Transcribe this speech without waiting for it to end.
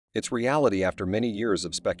It's reality after many years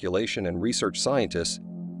of speculation, and research scientists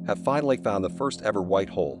have finally found the first ever white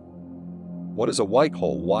hole. What is a white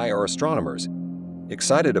hole? Why are astronomers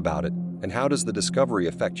excited about it? And how does the discovery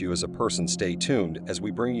affect you as a person? Stay tuned as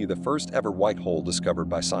we bring you the first ever white hole discovered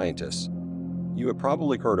by scientists. You have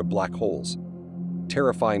probably heard of black holes,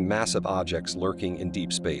 terrifying massive objects lurking in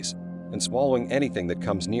deep space and swallowing anything that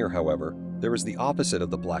comes near. However, there is the opposite of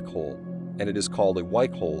the black hole, and it is called a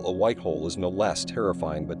white hole. A white hole is no less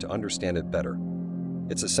terrifying, but to understand it better,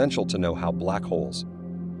 it's essential to know how black holes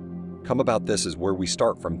come about. This is where we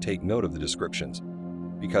start from. Take note of the descriptions,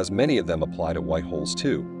 because many of them apply to white holes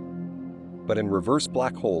too. But in reverse,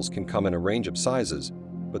 black holes can come in a range of sizes,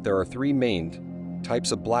 but there are three main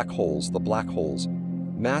types of black holes. The black holes'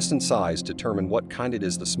 mass and size determine what kind it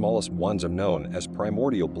is. The smallest ones are known as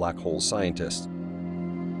primordial black holes. Scientists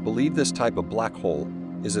believe this type of black hole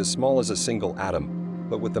is as small as a single atom,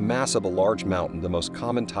 but with the mass of a large mountain. The most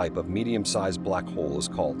common type of medium-sized black hole is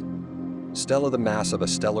called stellar. The mass of a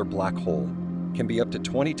stellar black hole can be up to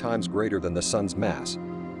 20 times greater than the sun's mass,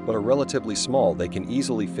 but are relatively small. They can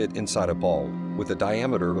easily fit inside a ball with a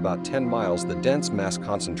diameter of about 10 miles. The dense mass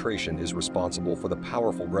concentration is responsible for the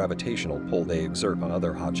powerful gravitational pull they exert on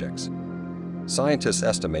other objects. Scientists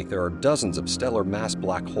estimate there are dozens of stellar mass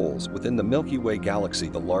black holes within the Milky Way galaxy.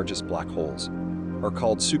 The largest black holes are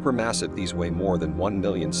called supermassive. These weigh more than 1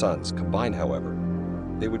 million suns combined. However,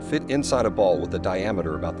 they would fit inside a ball with a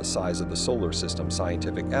diameter about the size of the solar system.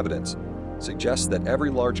 Scientific evidence suggests that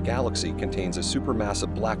every large galaxy contains a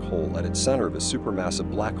supermassive black hole at its center. Of a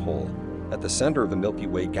supermassive black hole at the center of the Milky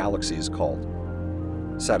Way galaxy is called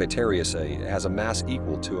Sagittarius A. It has a mass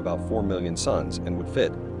equal to about 4 million suns and would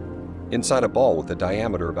fit inside a ball with a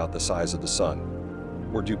diameter about the size of the sun.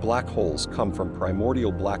 Where do black holes come from?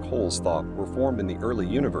 Primordial black holes thought were formed in the early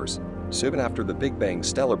universe. Soon after the Big Bang,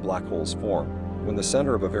 stellar black holes form when the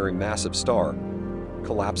center of a very massive star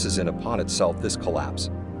collapses in upon itself. This collapse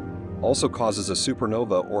also causes a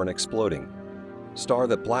supernova, or an exploding star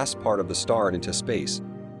that blasts part of the star into space.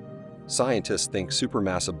 Scientists think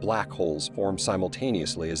supermassive black holes form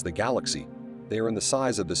simultaneously as the galaxy. They are in the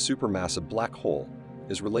size of the supermassive black hole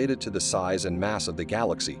is related to the size and mass of the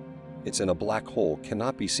galaxy. It's in a black hole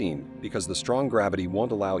cannot be seen because the strong gravity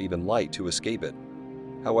won't allow even light to escape it.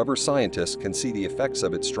 However, scientists can see the effects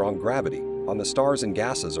of its strong gravity on the stars and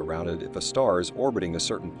gases around it. If a star is orbiting a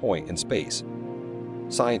certain point in space,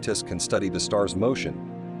 scientists can study the star's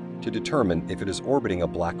motion to determine if it is orbiting a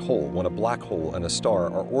black hole. When a black hole and a star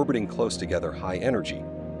are orbiting close together, high energy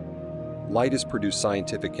light is produced.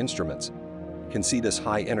 Scientific instruments can see this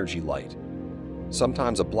high energy light.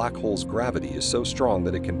 Sometimes a black hole's gravity is so strong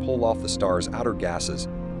that it can pull off the star's outer gases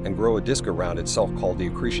and grow a disk around itself called the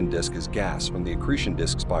accretion disk. As gas from the accretion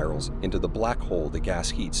disk spirals into the black hole, the gas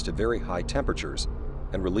heats to very high temperatures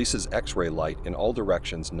and releases X-ray light in all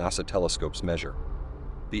directions. NASA telescopes measure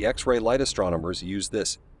the X-ray light. Astronomers use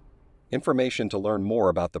this information to learn more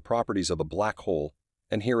about the properties of a black hole.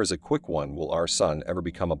 And here is a quick one. Will our sun ever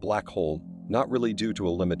become a black hole? Not really. Due to a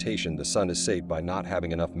limitation, the sun is saved by not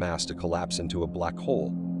having enough mass to collapse into a black hole.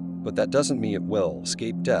 But that doesn't mean it will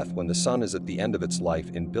escape death. When the sun is at the end of its life,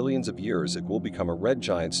 in billions of years, it will become a red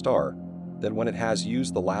giant star. Then when it has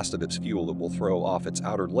used the last of its fuel, it will throw off its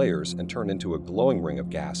outer layers and turn into a glowing ring of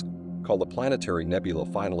gas called a planetary nebula.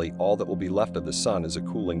 Finally, all that will be left of the sun is a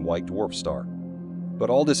cooling white dwarf star. But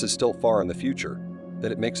all this is still far in the future,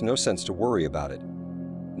 that it makes no sense to worry about it.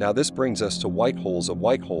 Now this brings us to white holes. A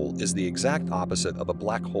white hole is the exact opposite of a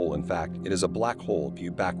black hole. In fact, it is a black hole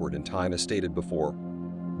viewed backward in time. As stated before,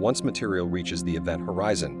 once material reaches the event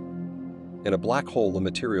horizon, in a black hole the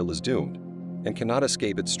material is doomed and cannot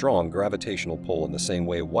escape its strong gravitational pull. In the same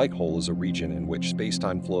way, a white hole is a region in which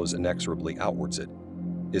space-time flows inexorably outwards. It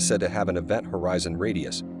is said to have an event horizon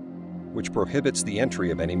radius, which prohibits the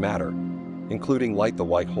entry of any matter, including light. The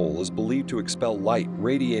white hole is believed to expel light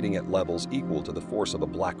radiating at levels equal to the force of a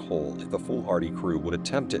black hole. If a foolhardy crew would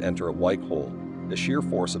attempt to enter a white hole, the sheer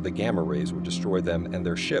force of the gamma rays would destroy them and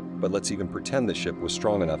their ship. But let's even pretend the ship was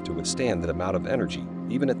strong enough to withstand that amount of energy.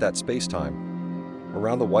 Even at that space-time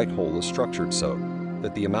around the white hole is structured so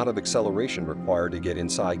that the amount of acceleration required to get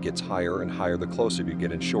inside gets higher and higher the closer you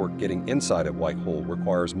get. In short, getting inside a white hole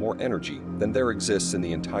requires more energy than there exists in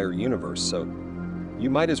the entire universe. So you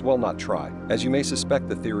might as well not try. As you may suspect,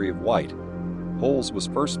 the theory of white holes was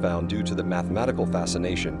first found due to the mathematical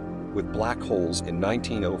fascination with black holes. In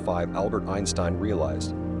 1905, Albert Einstein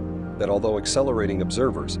realized that although accelerating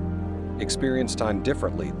observers experience time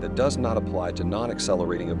differently, that does not apply to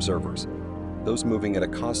non-accelerating observers, those moving at a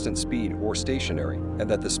constant speed or stationary, and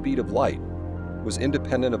that the speed of light was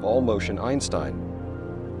independent of all motion. Einstein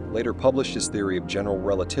later published his theory of general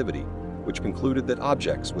relativity, which concluded that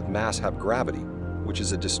objects with mass have gravity, which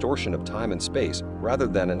is a distortion of time and space rather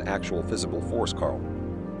than an actual physical force. Karl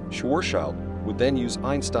Schwarzschild would then use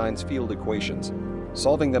Einstein's field equations,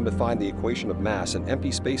 solving them to find the equation of mass in empty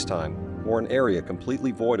spacetime or an area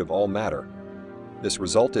completely void of all matter. This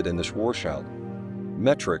resulted in the Schwarzschild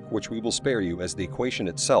metric, which we will spare you as the equation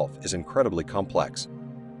itself is incredibly complex,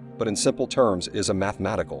 but in simple terms is a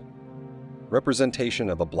mathematical representation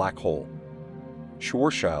of a black hole.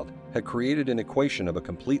 Schwarzschild had created an equation of a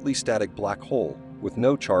completely static black hole with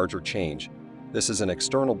no charge or change. This is an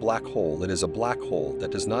external black hole. It is a black hole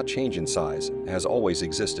that does not change in size, has always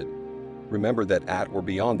existed. Remember that at or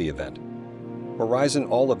beyond the event horizon,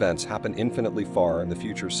 all events happen infinitely far in the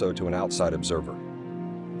future, so to an outside observer,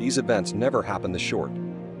 these events never happen. The short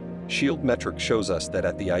shield metric shows us that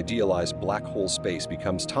at the idealized black hole, space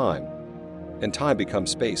becomes time, and time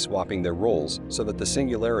becomes space, swapping their roles so that the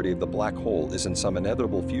singularity of the black hole is in some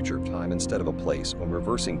inevitable future time instead of a place. When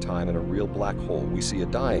reversing time in a real black hole, we see a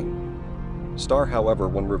dying star. However,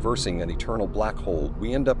 when reversing an eternal black hole,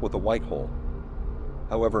 we end up with a white hole.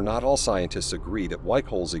 However, not all scientists agree that white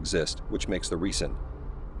holes exist, which makes the recent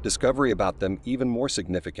discovery about them even more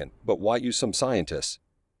significant. But why do some scientists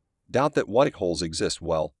doubt that white holes exist?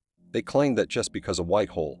 Well, they claim that just because a white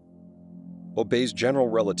hole obeys general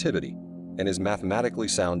relativity and is mathematically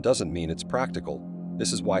sound doesn't mean it's practical.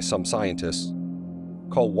 This is why some scientists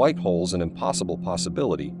call white holes an impossible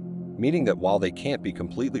possibility, meaning that while they can't be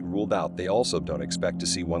completely ruled out, they also don't expect to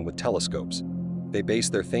see one with telescopes. They base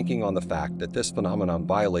their thinking on the fact that this phenomenon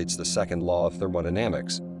violates the second law of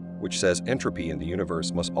thermodynamics, which says entropy in the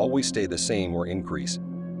universe must always stay the same or increase.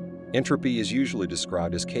 Entropy is usually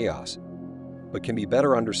described as chaos, but can be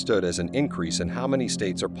better understood as an increase in how many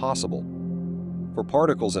states are possible for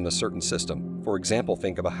particles in a certain system. For example,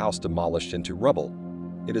 think of a house demolished into rubble.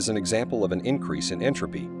 It is an example of an increase in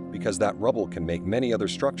entropy because that rubble can make many other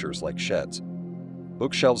structures like sheds,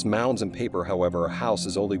 bookshelves, mounds, and paper. However, a house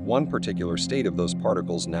is only one particular state of those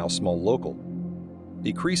particles, now small. Local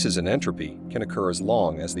decreases in entropy can occur as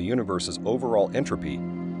long as the universe's overall entropy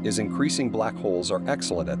is increasing. Black holes are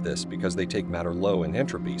excellent at this because they take matter low in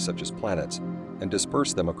entropy, such as planets, and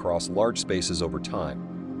disperse them across large spaces over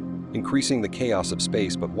time, increasing the chaos of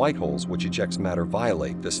space. But white holes, which ejects matter,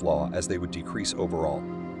 violate this law as they would decrease overall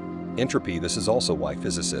entropy. This is also why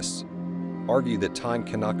physicists argue that time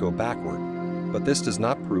cannot go backward, but this does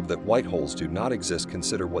not prove that white holes do not exist.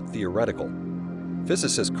 Consider what theoretical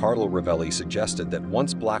physicist Carlo Rovelli suggested, that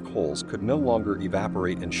once black holes could no longer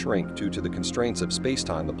evaporate and shrink due to the constraints of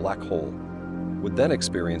spacetime, the black hole would then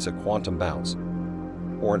experience a quantum bounce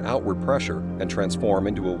or an outward pressure and transform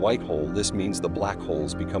into a white hole. This means the black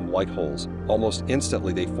holes become white holes almost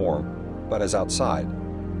instantly they form, but as outside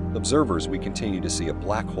observers we continue to see a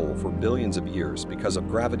black hole for billions of years because of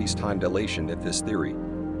gravity's time dilation. If this theory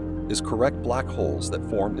is correct, black holes that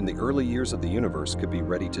formed in the early years of the universe could be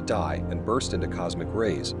ready to die and burst into cosmic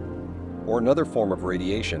rays or another form of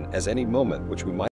radiation as any moment, which we might